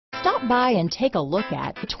Stop by and take a look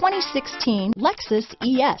at the 2016 Lexus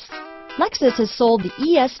ES. Lexus has sold the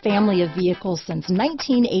ES family of vehicles since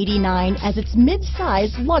 1989 as its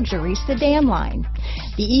mid-size luxury sedan line.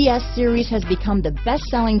 The ES series has become the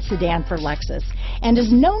best-selling sedan for Lexus and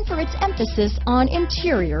is known for its emphasis on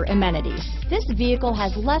interior amenities. This vehicle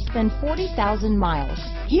has less than 40,000 miles.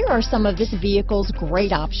 Here are some of this vehicle's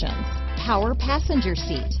great options: power passenger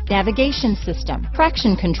seat, navigation system,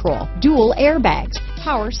 traction control, dual airbags,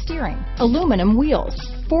 power steering, aluminum wheels,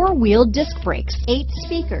 four-wheel disc brakes, 8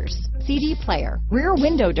 speakers, CD player, rear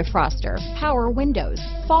window defroster, power windows,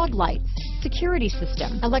 fog lights, security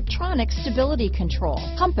system, electronic stability control,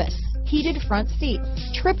 compass, heated front seats,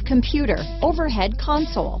 trip computer, overhead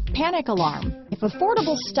console, panic alarm. If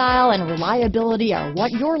affordable style and reliability are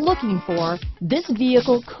what you're looking for, this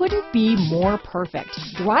vehicle couldn't be more perfect.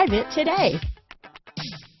 Drive it today.